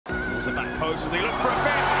the back post, and they look for a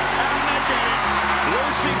fifth, and they get it.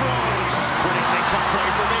 Lucy Bronze, brilliantly cut play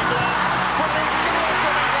from England, brilliant goal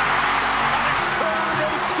from England, and it's Toon who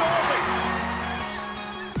scores it.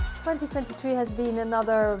 2023 has been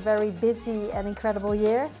another very busy and incredible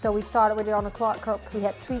year. So we started with the Arnold Clark Cup. We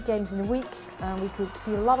had 3 games in a week. We could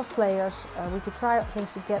see a lot of players. We could try out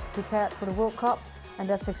things to get prepared for the World Cup. And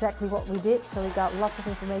that's exactly what we did. So we got lots of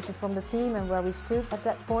information from the team and where we stood at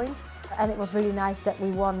that point. And it was really nice that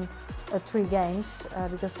we won 3 games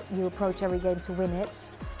because you approach every game to win it.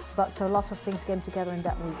 But so lots of things came together in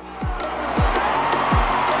that week.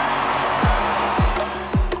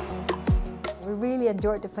 We really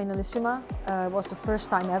enjoyed the Finalissima. It was the first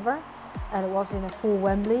time ever, and it was in a full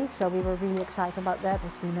Wembley, so we were really excited about that.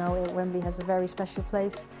 As we know, Wembley has a very special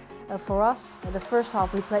place for us. The first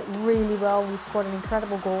half we played really well, we scored an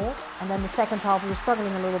incredible goal, and then the second half we were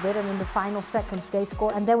struggling a little bit, and in the final seconds they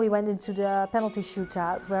scored, and then we went into the penalty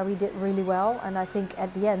shootout where we did really well, and I think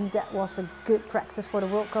at the end that was a good practice for the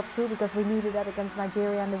World Cup too, because we needed that against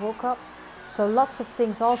Nigeria in the World Cup. So lots of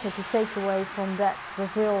things also to take away from that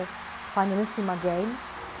Brazil Finalissima game,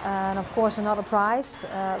 and of course another prize,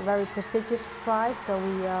 very prestigious prize, so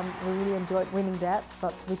we really enjoyed winning that,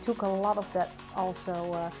 but we took a lot of that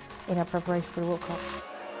also in our preparation for the World Cup.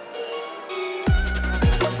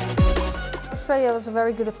 Australia was a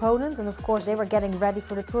very good opponent, and of course they were getting ready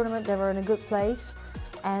for the tournament, they were in a good place,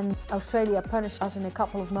 and Australia punished us in a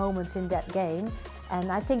couple of moments in that game,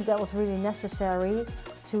 and I think that was really necessary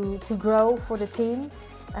to grow for the team,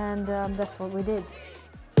 and that's what we did.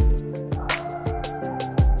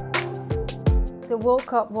 The World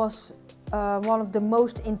Cup was one of the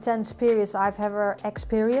most intense periods I've ever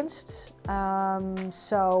experienced.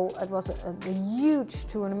 So it was a huge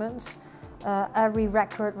tournament. Every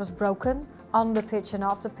record was broken on the pitch and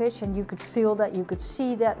off the pitch, and you could feel that, you could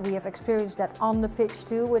see that. We have experienced that on the pitch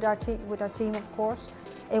too with our team, of course.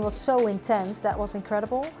 It was so intense, that was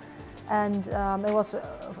incredible. And it was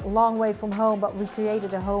a long way from home, but we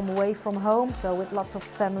created a home away from home, so with lots of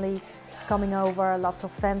family coming over, lots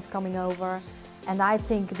of fans coming over. And I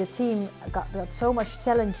think the team got so much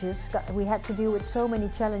challenges, we had to deal with so many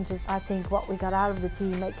challenges. I think what we got out of the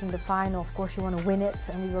team, making the final, of course you want to win it,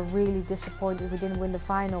 and we were really disappointed we didn't win the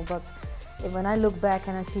final, but when I look back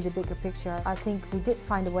and I see the bigger picture, I think we did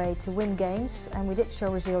find a way to win games, and we did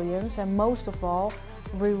show resilience, and most of all,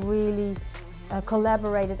 we really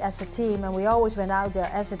collaborated as a team, and we always went out there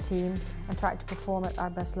as a team and tried to perform at our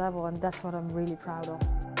best level, and that's what I'm really proud of.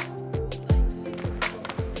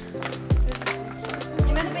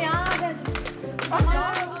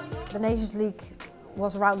 The Nations League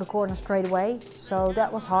was around the corner straight away, so that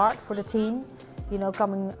was hard for the team. You know,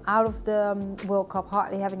 coming out of the World Cup,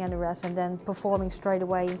 hardly having any rest, and then performing straight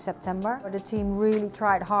away in September. The team really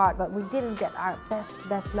tried hard, but we didn't get our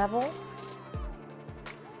best level.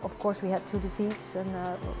 Of course, we had 2 defeats,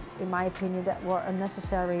 and in my opinion, that were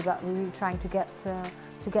unnecessary. But we were really trying to get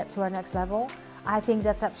to our next level. I think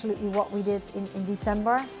that's absolutely what we did in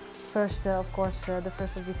December. First, of course, the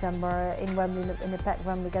 1st of December in Wembley, in the packed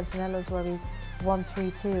Wembley against the Netherlands, where we won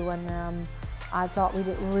 3-2, and I thought we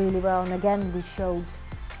did really well. And again, we showed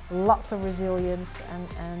lots of resilience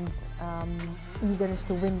and eagerness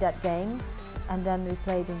to win that game. And then we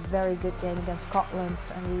played a very good game against Scotland,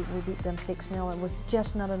 and we beat them 6-0. It was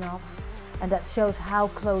just not enough, and that shows how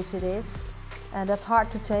close it is. And that's hard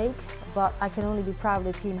to take, but I can only be proud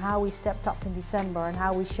of the team, how we stepped up in December and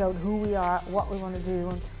how we showed who we are, what we want to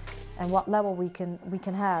do, and what level we can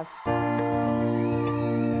have.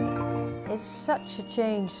 It's such a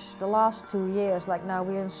change the last 2 years. Like now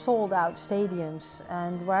we're in sold-out stadiums,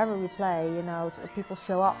 and wherever we play, you know, people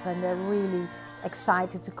show up and they're really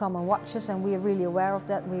excited to come and watch us, and we are really aware of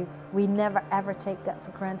that. We never ever take that for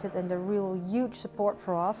granted, and the real huge support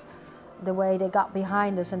for us, the way they got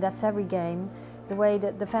behind us, and that's every game, the way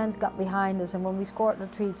that the fans got behind us, and when we scored the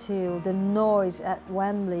 3-2, the noise at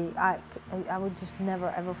Wembley, I would just never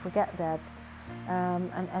ever forget that.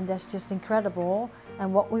 And that's just incredible.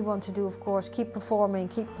 And what we want to do, of course, keep performing,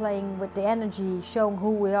 keep playing with the energy, showing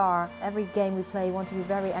who we are. Every game we play, we want to be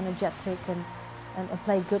very energetic and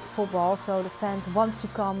play good football, so the fans want to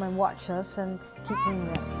come and watch us and keep doing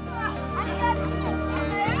that.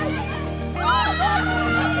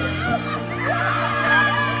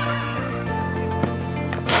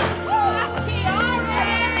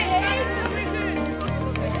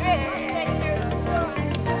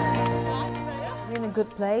 We're in a good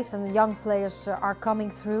place, and the young players are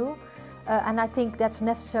coming through, and I think that's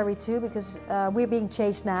necessary too, because we're being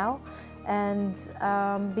chased now. And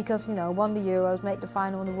because, you know, won the Euros, made the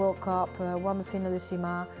final in the World Cup, won the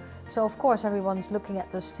Finalissima. So of course everyone's looking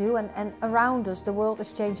at us too, and around us the world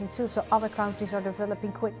is changing too, so other countries are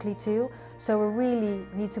developing quickly too. So we really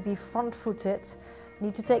need to be front-footed,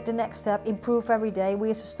 need to take the next step, improve every day. We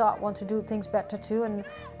as a start want to do things better too,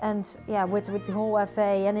 and yeah, with the whole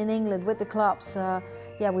FA and in England with the clubs,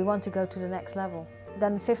 yeah, we want to go to the next level.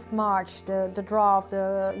 Then 5th March, the draw of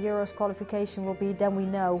the Euros qualification will be, then we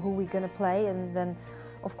know who we're going to play, and then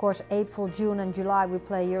of course April, June and July we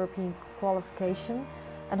play European qualification,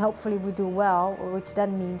 and hopefully we do well, which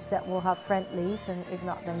then means that we'll have friendlies, and if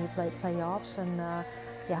not then we play playoffs, and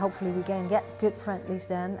yeah, hopefully we can get good friendlies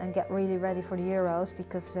then and get really ready for the Euros,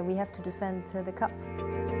 because we have to defend the cup.